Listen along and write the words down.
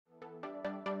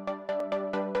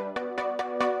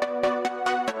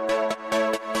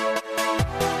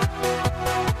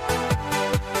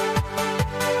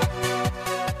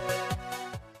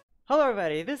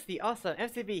everybody, this is the awesome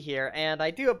MCB here, and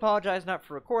I do apologize not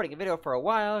for recording a video for a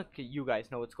while. You guys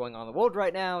know what's going on in the world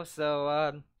right now,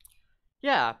 so,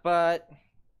 yeah,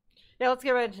 let's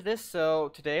get right into this. So,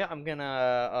 today I'm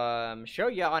gonna, show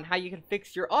you on how you can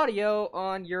fix your audio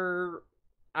on your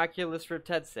Oculus Rift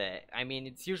headset. I mean,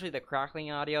 it's usually the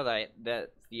crackling audio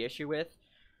that's the issue with,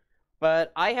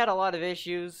 but I had a lot of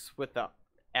issues with the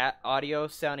audio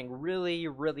sounding really,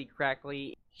 really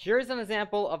crackly. Here's an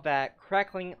example of that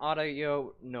crackling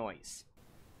audio noise.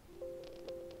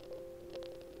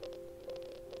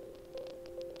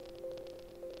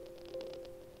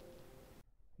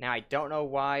 Now, I don't know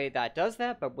why that does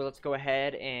that, but let's go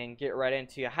ahead and get right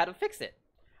into how to fix it.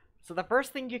 So the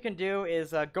first thing you can do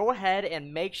is go ahead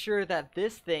and make sure that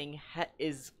this thing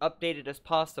is updated as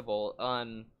possible.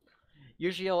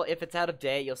 Usually, if it's out of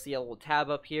date, you'll see a little tab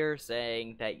up here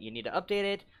saying that you need to update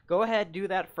it. Go ahead, do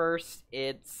that first.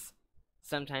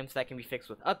 Sometimes that can be fixed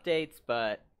with updates,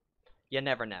 but you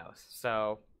never know.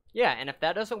 So, yeah, and if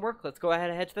that doesn't work, let's go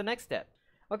ahead and head to the next step.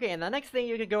 Okay, and the next thing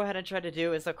you can go ahead and try to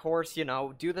do is, of course,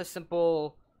 do the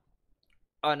simple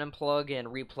unplug and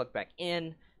replug back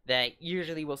in. That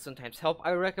usually will sometimes help.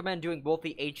 I recommend doing both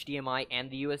the HDMI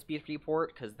and the USB 3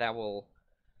 port, because that will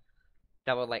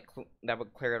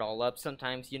clear it all up.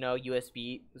 Sometimes,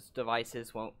 USB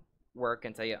devices won't work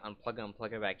until you unplug and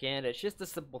plug it back in. It's just a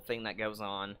simple thing that goes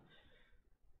on.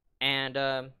 And,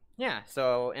 yeah,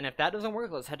 so, and if that doesn't work,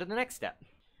 let's head to the next step.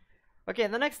 Okay,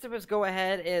 the next step is go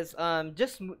ahead is,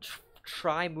 just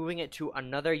try moving it to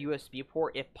another USB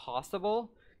port if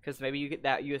possible, because maybe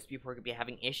that USB port could be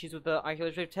having issues with the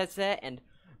Oculus Rift headset, and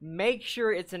make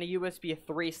sure it's in a USB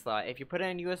 3 slot. If you put it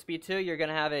in USB 2, you're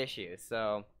gonna have issues,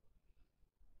 so...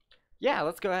 yeah,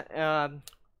 let's go ahead,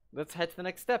 let's head to the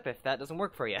next step if that doesn't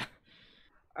work for you.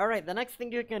 Alright, the next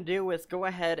thing you can do is go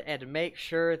ahead and make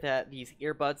sure that these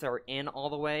earbuds are in all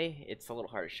the way. It's a little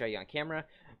hard to show you on camera,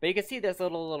 but you can see there's a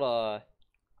little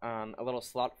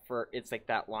slot for, it's like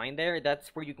that line there.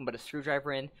 That's where you can put a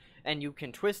screwdriver in, and you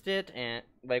can twist it, and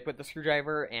like with the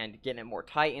screwdriver, and get it more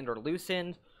tightened or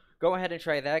loosened. Go ahead and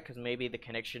try that, because maybe the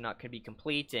connection could be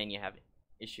complete, and you have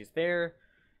issues there.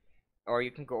 Or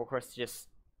you can go, of course, just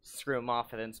screw them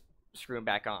off and then screw them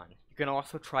back on. You can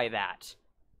also try that.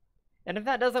 And if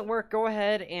that doesn't work, go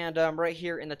ahead and right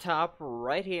here in the top,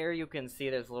 right here, you can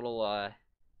see there's a little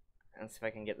let's see if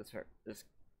I can get this for this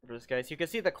guys. You can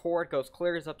see the cord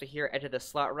clears up to here, into the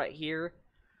slot right here.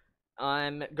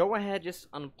 Go ahead,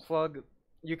 just unplug.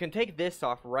 You can take this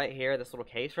off right here, this little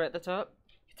case right at the top.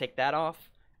 You take that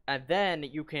off, and then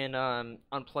you can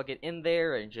unplug it in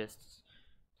there and just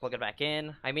plug it back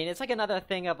in. I mean, it's like another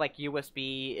thing of like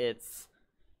USB. It's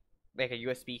like a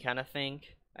USB kind of thing.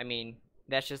 I mean,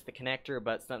 that's just the connector,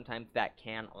 but sometimes that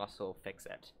can also fix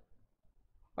it.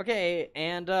 Okay,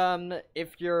 and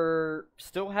if you're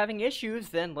still having issues,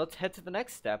 then let's head to the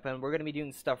next step, and we're going to be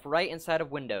doing stuff right inside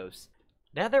of Windows.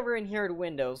 Now that we're in here in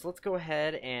Windows, let's go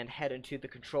ahead and head into the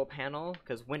control panel,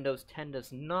 because Windows 10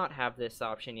 does not have this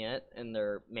option yet in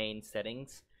their main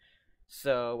settings.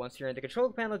 So once you're in the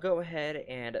control panel, go ahead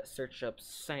and search up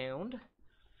sound.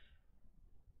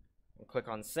 And click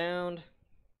on sound.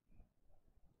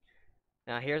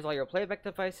 Now here's all your playback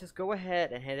devices. Go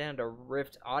ahead and head down to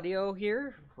Rift Audio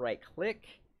here. Right click,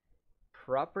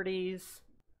 Properties,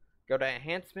 go to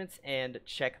Enhancements and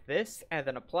check this, and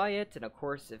then apply it. And of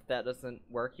course, if that doesn't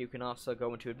work, you can also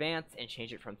go into Advanced and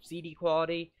change it from CD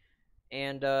quality.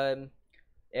 And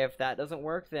if that doesn't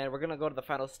work, then we're gonna go to the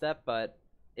final step. But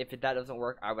if that doesn't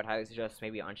work, I would highly suggest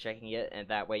maybe unchecking it, and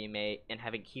that way you may, and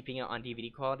keeping it on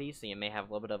DVD quality, so you may have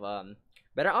a little bit of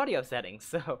better audio settings.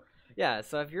 So yeah,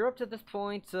 so if you're up to this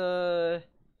point, yeah,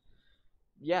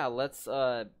 let's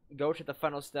go to the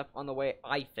final step on the way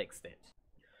I fixed it.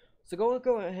 So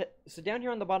go ahead. So down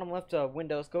here on the bottom left of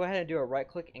Windows, go ahead and do a right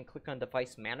click and click on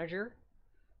Device Manager.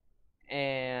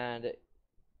 And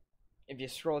if you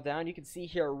scroll down, you can see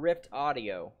here Rift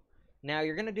Audio. Now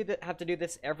you're gonna have to do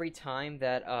this every time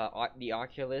that the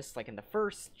Oculus, like in the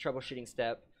first troubleshooting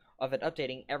step of it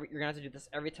updating. You're gonna have to do this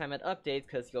every time it updates,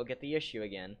 because you'll get the issue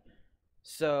again.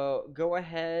 So go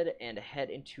ahead and head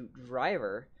into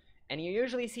Driver, and you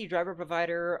usually see Driver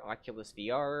Provider, Oculus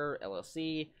VR,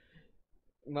 LLC.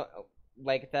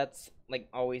 Like that's like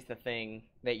always the thing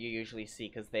that you usually see,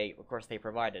 because of course they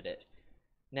provided it.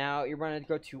 Now you're going to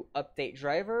go to Update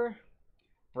Driver,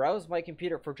 browse my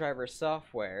computer for driver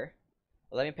software.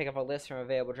 Let me pick up a list from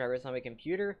available drivers on my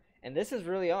computer, and this is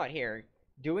really odd here.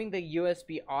 Doing the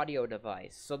USB audio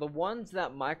device. So the ones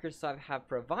that Microsoft have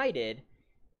provided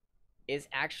is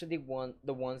actually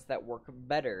the ones that work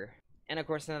better. And of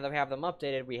course, now that we have them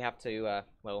updated, we have to,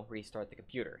 well, restart the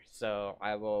computer. So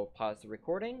I will pause the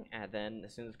recording, and then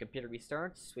as soon as the computer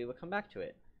restarts, we will come back to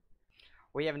it.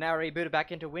 We have now rebooted back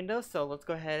into Windows, so let's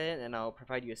go ahead and I'll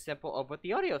provide you a sample of what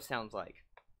the audio sounds like.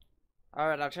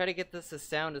 Alright, I'll try to get this as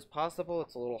sound as possible.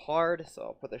 It's a little hard, so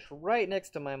I'll put this right next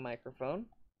to my microphone.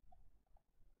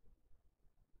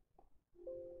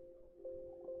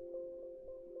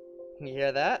 Can you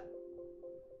hear that?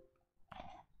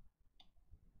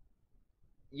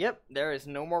 Yep, there is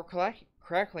no more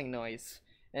crackling noise.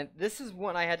 And this is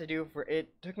what I had to do for it.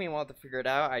 Took me a while to figure it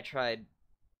out. I tried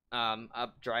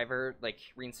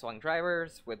reinstalling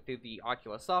drivers through the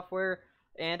Oculus software,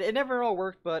 and it never all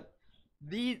worked, but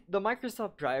the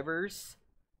Microsoft drivers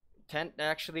tend to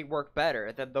actually work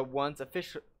better than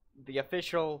the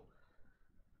official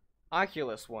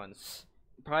Oculus ones.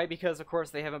 Probably because, of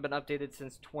course, they haven't been updated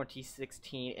since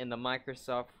 2016, and the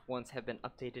Microsoft ones have been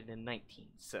updated in 19,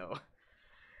 so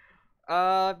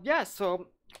yeah, so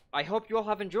I hope you all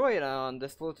have enjoyed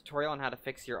this little tutorial on how to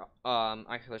fix your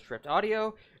Oculus Rift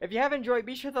audio. If you have enjoyed,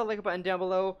 be sure to like button down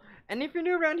below, and if you're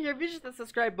new around here, be sure to hit the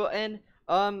subscribe button,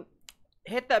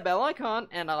 hit that bell icon,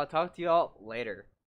 and I'll talk to you all later.